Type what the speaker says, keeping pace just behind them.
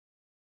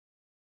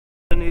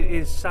and it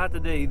is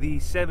Saturday the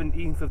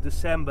 17th of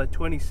December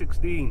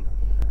 2016.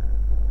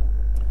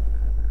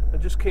 I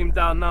just came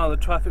down now. The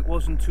traffic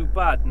wasn't too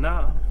bad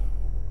now.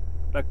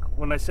 Like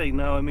when I say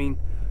now, I mean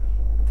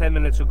 10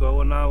 minutes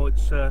ago, and now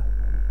it's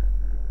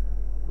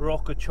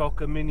rocker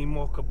chocker mini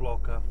mocha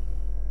blocker.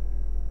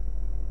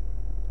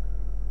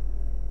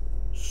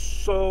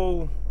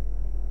 So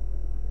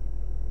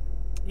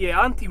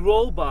yeah,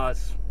 anti-roll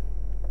bars,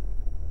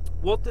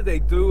 what do they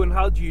do and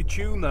how do you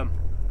tune them?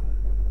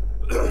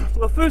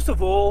 Well, first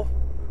of all,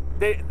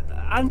 the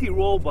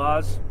anti-roll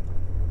bars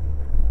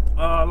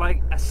are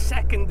like a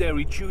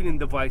secondary tuning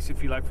device,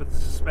 if you like, for the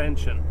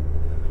suspension.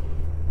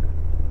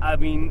 I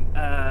mean,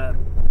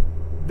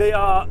 they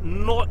are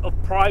not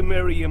of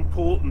primary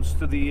importance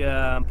to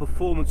the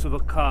performance of a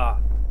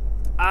car,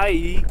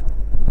 i.e.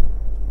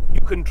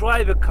 you can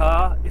drive a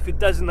car if it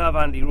doesn't have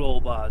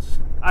anti-roll bars,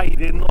 i.e.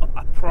 they're not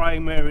a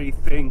primary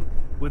thing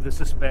with the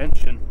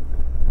suspension.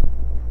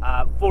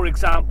 For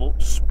example,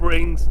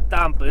 springs,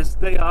 dampers,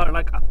 they are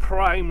like a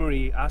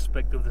primary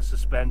aspect of the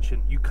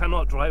suspension. You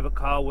cannot drive a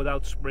car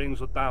without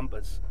springs or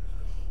dampers.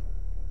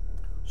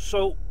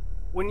 So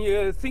when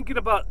you're thinking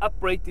about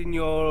uprating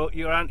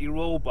your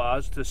anti-roll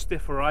bars to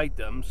stiffer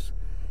items,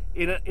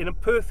 in a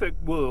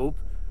perfect world,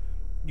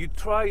 you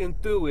try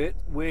and do it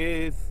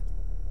with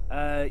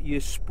your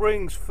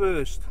springs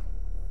first.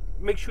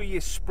 Make sure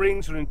your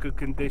springs are in good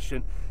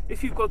condition.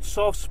 If you've got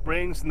soft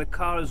springs and the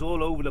car is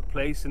all over the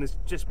place and it's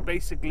just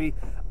basically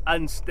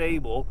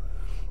unstable,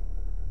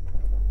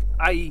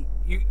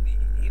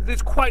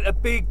 there's quite a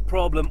big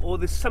problem, or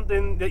there's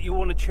something that you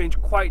want to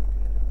change quite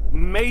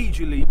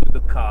majorly with the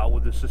car,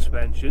 with the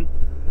suspension,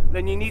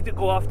 then you need to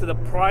go after the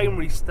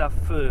primary stuff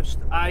first,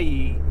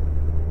 i.e.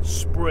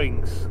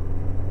 springs.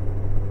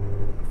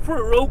 For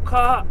a road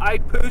car, I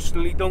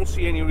personally don't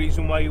see any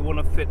reason why you want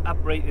to fit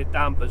uprated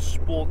dampers,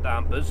 sport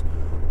dampers,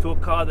 to a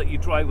car that you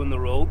drive on the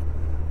road.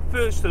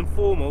 First and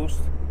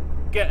foremost,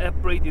 get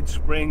uprated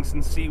springs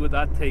and see where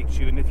that takes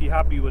you, and if you're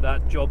happy with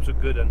that, jobs are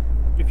good. And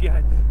if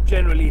you're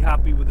generally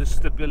happy with the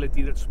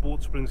stability that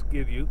sport springs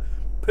give you,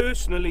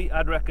 personally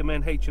I'd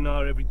recommend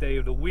H&R every day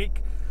of the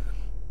week.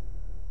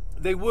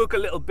 They work a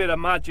little bit of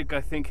magic, I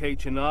think.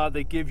 H&R,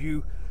 they give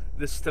you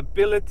the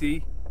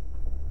stability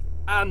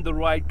and the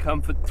ride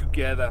comfort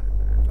together.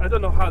 I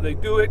don't know how they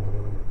do it,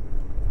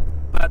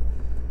 but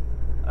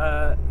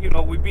you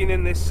know, we've been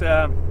in this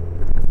I've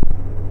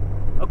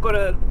got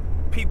a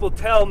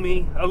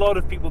lot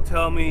of people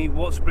tell me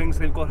what springs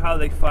they've got, how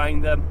they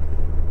find them.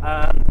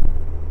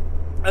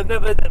 I've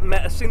never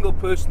met a single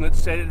person that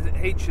said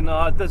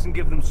H&R doesn't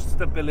give them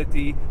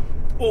stability,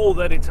 or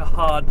that it's a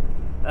hard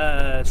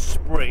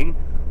spring,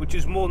 which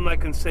is more than I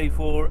can say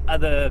for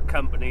other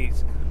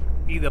companies,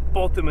 either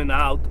bottoming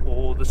out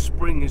or the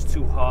spring is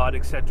too hard,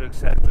 etc,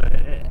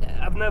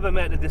 etc. I've never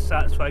met a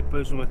dissatisfied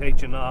person with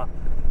H&R.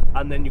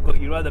 And then you've got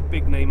your other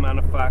big name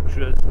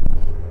manufacturers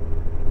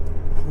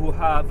who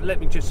have, let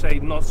me just say,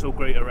 not so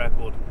great a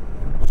record.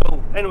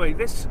 So anyway,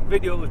 this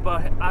video was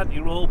about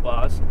anti-roll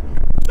bars.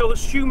 So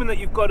assuming that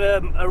you've got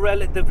a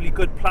relatively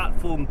good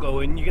platform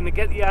going, you're going to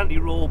get the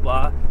anti-roll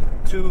bar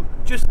to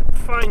just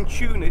fine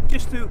tune it,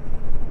 just to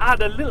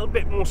add a little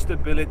bit more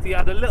stability,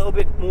 add a little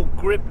bit more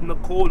grip in the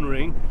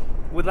cornering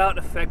without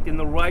affecting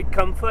the ride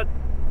comfort.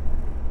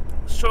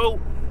 So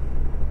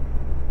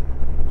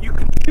you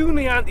can tune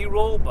the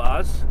anti-roll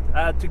bars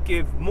to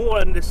give more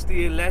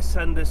understeer, less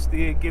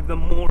understeer, give them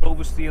more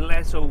oversteer,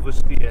 less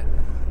oversteer.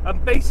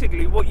 And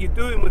basically what you're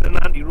doing with an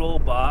anti-roll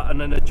bar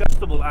and an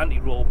adjustable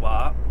anti-roll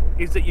bar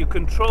is that you're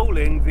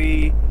controlling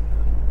the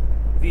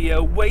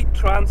weight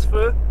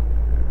transfer.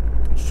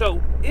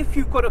 So if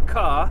you've got a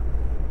car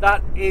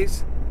that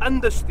is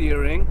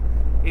understeering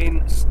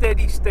in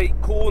steady state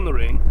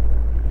cornering,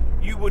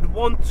 you would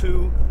want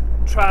to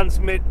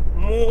transmit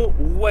more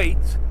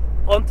weight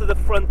onto the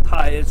front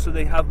tires so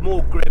they have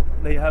more grip,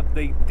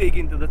 they dig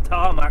into the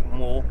tarmac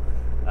more.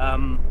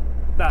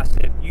 That's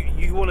it.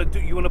 You want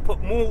to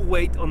put more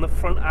weight on the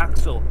front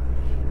axle,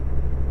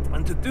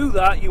 and to do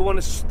that you want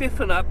to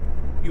stiffen up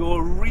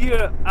your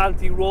rear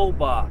anti-roll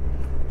bar.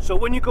 So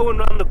when you're going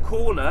around the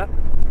corner,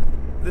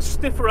 the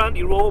stiffer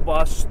anti-roll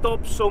bar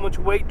stops so much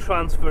weight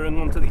transferring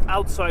onto the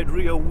outside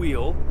rear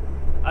wheel.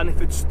 And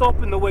if it's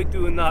stopping the weight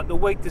doing that, the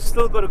weight is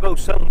still got to go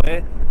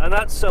somewhere, and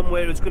that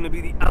somewhere is going to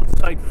be the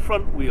outside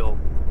front wheel,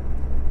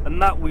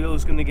 and that wheel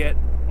is going to get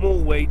more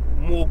weight,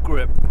 more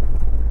grip.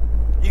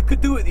 You could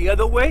do it the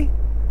other way.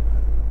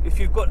 If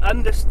you've got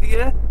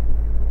understeer,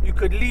 you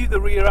could leave the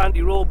rear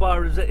anti-roll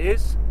bar as it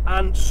is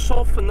and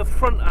soften the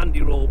front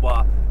anti-roll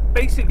bar.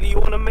 Basically, you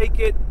want to make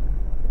it,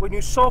 when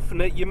you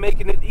soften it, you're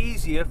making it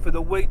easier for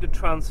the weight to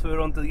transfer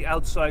onto the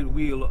outside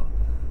wheel.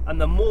 And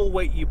the more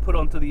weight you put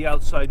onto the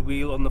outside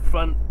wheel, on the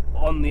front,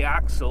 on the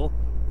axle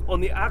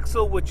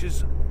which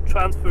is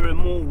transferring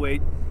more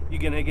weight, you're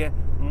going to get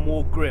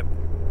more grip.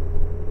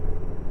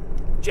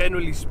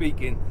 Generally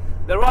speaking,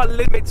 there are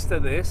limits to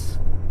this.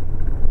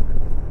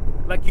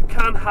 Like, you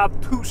can't have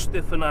too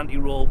stiff an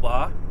anti-roll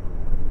bar.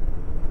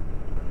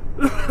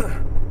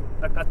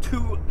 Like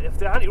if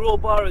the anti-roll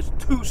bar is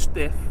too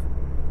stiff,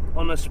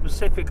 on a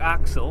specific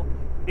axle,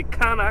 it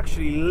can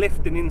actually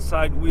lift an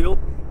inside wheel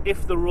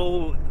if the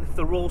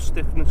roll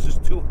stiffness is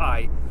too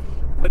high.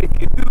 But if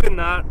you're doing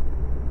that,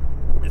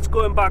 it's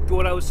going back to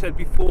what I was said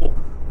before.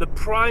 The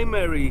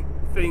primary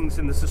things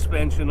in the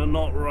suspension are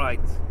not right.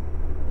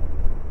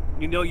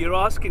 You know, you're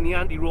asking the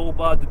anti-roll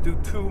bar to do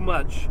too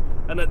much,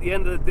 and at the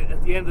end of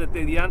the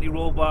day, the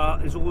anti-roll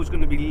bar is always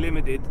going to be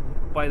limited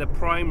by the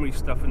primary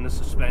stuff in the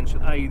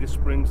suspension, i.e. the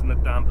springs and the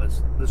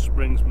dampers, the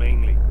springs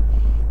mainly.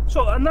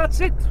 So, and that's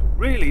it,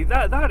 really.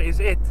 That is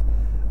it.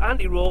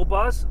 Anti-roll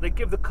bars, they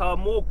give the car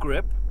more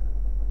grip.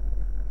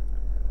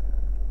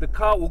 The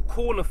car will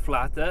corner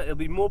flatter, it'll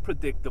be more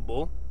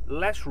predictable,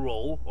 less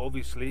roll,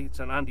 obviously, it's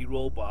an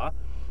anti-roll bar,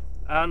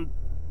 and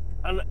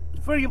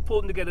it's very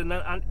important to get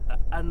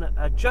an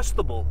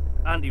adjustable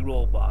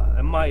anti-roll bar,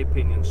 in my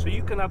opinion, so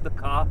you can have the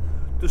car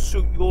to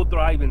suit your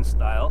driving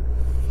style.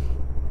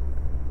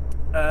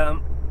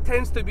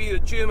 Tends to be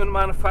that German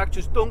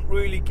manufacturers don't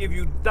really give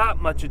you that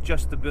much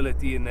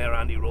adjustability in their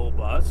anti-roll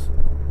bars,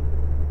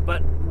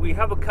 but we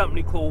have a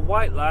company called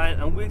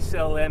Whiteline, and we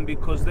sell them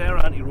because their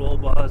anti-roll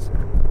bars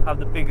have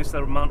the biggest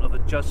amount of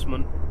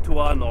adjustment to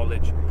our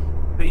knowledge.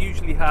 They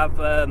usually have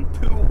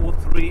 2 or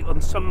 3,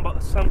 on some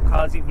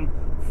cars even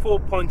 4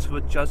 points of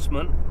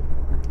adjustment,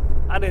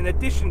 and in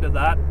addition to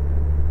that,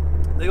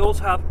 they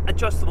also have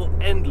adjustable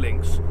end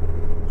links,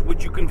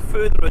 which you can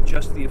further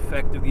adjust the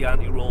effect of the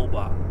anti-roll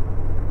bar.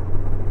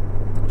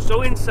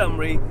 So in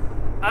summary,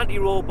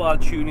 anti-roll bar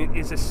tuning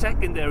is a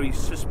secondary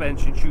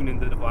suspension tuning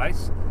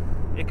device.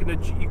 It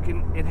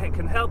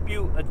can help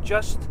you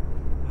adjust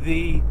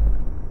the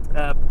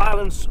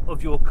balance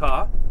of your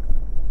car,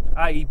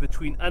 i.e.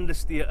 between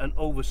understeer and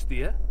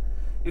oversteer.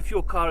 If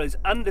your car is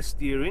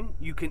understeering,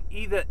 you can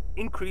either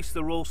increase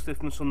the roll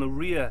stiffness on the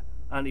rear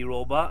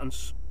anti-roll bar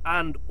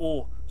and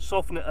or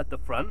soften it at the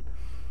front.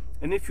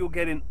 And if you're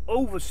getting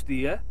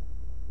oversteer,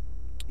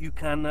 you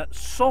can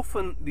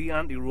soften the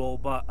anti-roll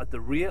bar at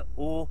the rear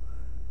or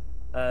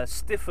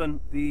stiffen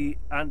the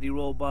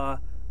anti-roll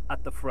bar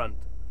at the front.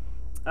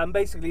 And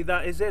basically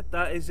that is it.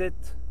 That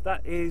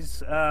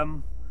is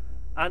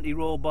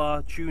anti-roll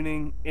bar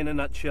tuning in a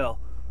nutshell.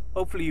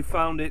 Hopefully you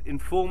found it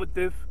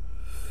informative.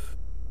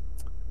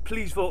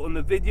 Please vote on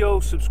the video,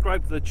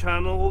 subscribe to the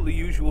channel, the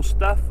usual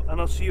stuff, and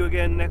I'll see you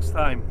again next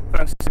time.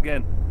 Thanks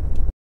again.